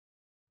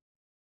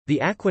The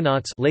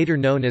Aquanauts, later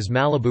known as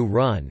Malibu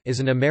Run, is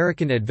an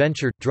American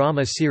adventure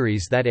drama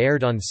series that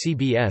aired on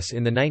CBS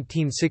in the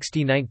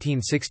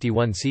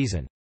 1960–1961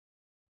 season.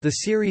 The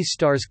series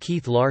stars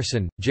Keith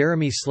Larson,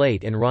 Jeremy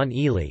Slate and Ron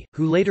Ely,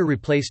 who later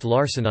replaced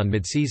Larson on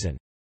mid-season.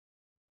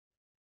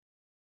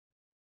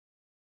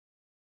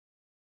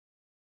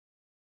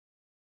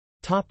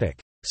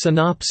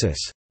 Synopsis.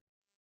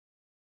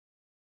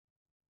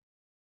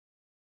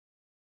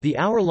 The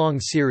hour-long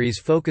series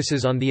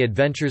focuses on the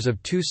adventures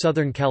of two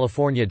Southern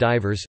California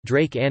divers,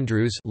 Drake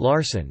Andrews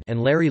Larson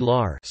and Larry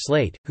Lahr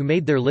Slate, who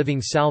made their living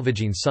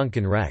salvaging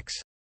sunken wrecks.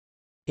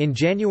 In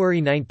January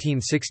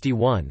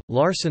 1961,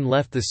 Larson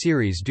left the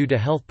series due to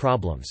health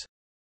problems.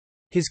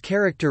 His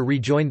character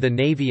rejoined the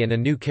Navy and a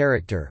new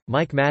character,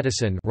 Mike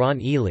Madison Ron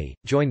Ely,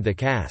 joined the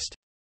cast.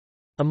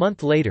 A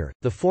month later,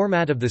 the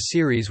format of the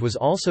series was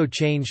also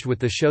changed with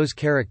the show's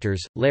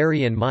characters,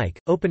 Larry and Mike,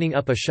 opening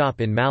up a shop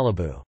in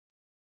Malibu.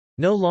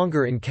 No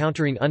longer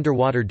encountering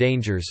underwater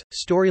dangers,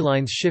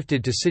 storylines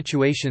shifted to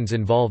situations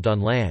involved on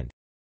land.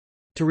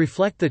 To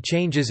reflect the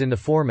changes in the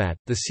format,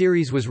 the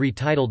series was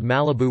retitled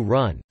Malibu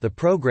Run. The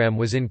program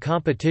was in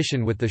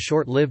competition with the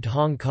short-lived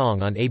Hong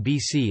Kong on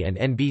ABC and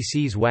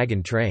NBC's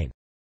Wagon Train.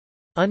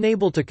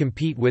 Unable to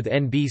compete with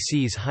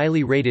NBC's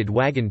highly rated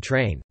Wagon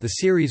Train, the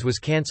series was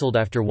cancelled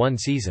after one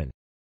season.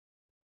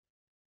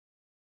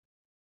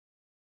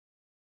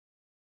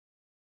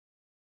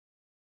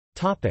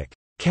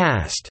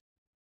 Cast.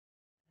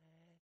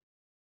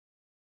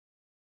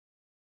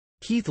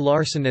 Keith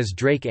Larson as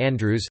Drake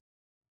Andrews,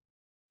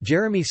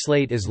 Jeremy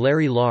Slate as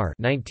Larry Lahr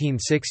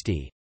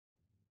 1960,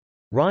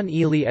 Ron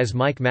Ely as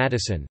Mike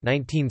Madison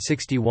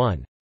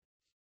 1961,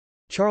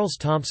 Charles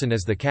Thompson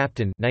as the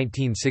Captain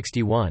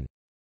 1961.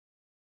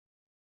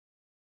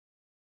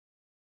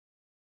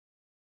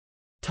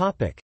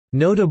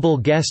 Notable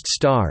guest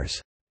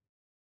stars: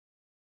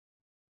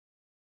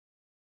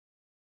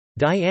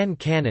 Diane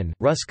Cannon,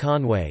 Russ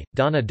Conway,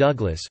 Donna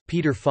Douglas,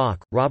 Peter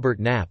Falk, Robert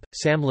Knapp,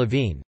 Sam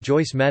Levine,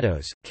 Joyce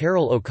Meadows,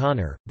 Carol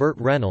O'Connor, Burt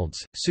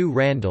Reynolds, Sue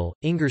Randall,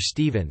 Inger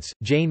Stevens,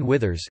 Jane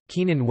Withers,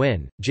 Keenan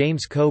Wynn,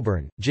 James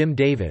Coburn, Jim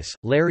Davis,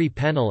 Larry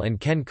Pennell and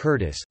Ken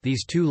Curtis,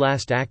 these two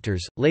last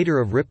actors, later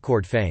of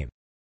Ripcord fame.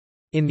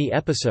 In the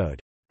episode,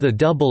 The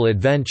Double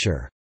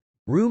Adventure,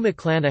 Rue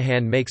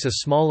McClanahan makes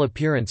a small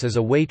appearance as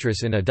a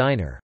waitress in a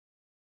diner.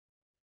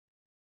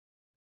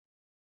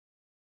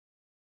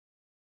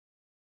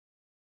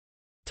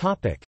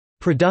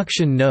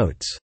 Production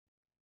notes.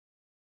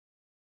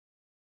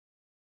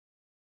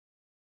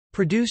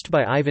 Produced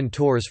by Ivan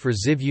Tors for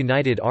Ziv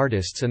United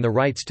Artists, and the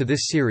rights to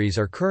this series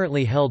are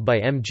currently held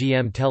by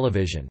MGM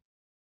Television.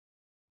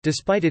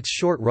 Despite its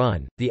short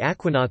run, The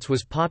Aquanauts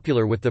was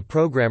popular with the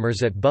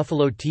programmers at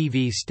Buffalo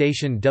TV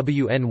station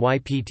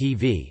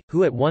WNYP-TV,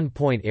 who at one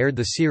point aired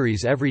the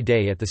series every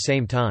day at the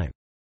same time.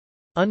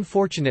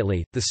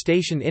 Unfortunately, the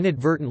station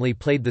inadvertently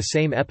played the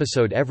same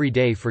episode every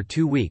day for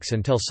 2 weeks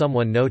until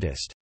someone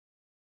noticed.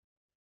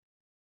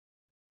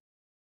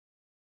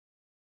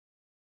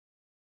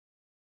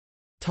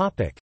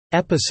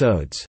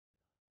 Episodes.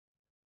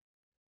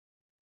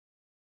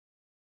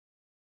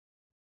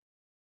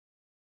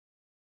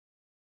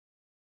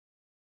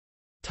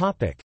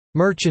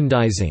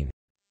 Merchandising.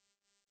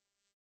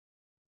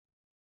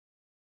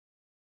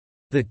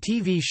 The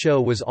TV show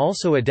was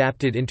also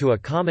adapted into a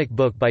comic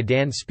book by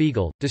Dan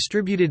Spiegel,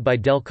 distributed by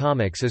Dell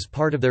Comics as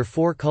part of their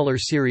 4-color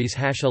series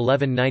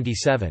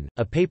 #1197.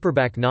 A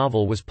paperback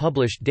novel was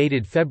published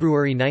dated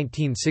February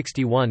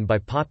 1961 by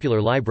Popular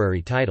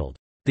Library titled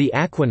The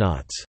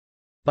Aquanauts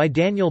by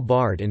Daniel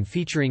Bard and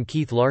featuring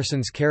Keith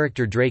Larson's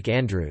character Drake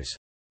Andrews.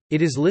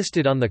 It is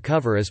listed on the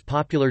cover as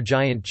Popular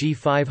Giant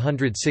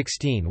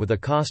G516 with a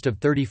cost of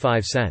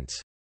 35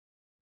 cents.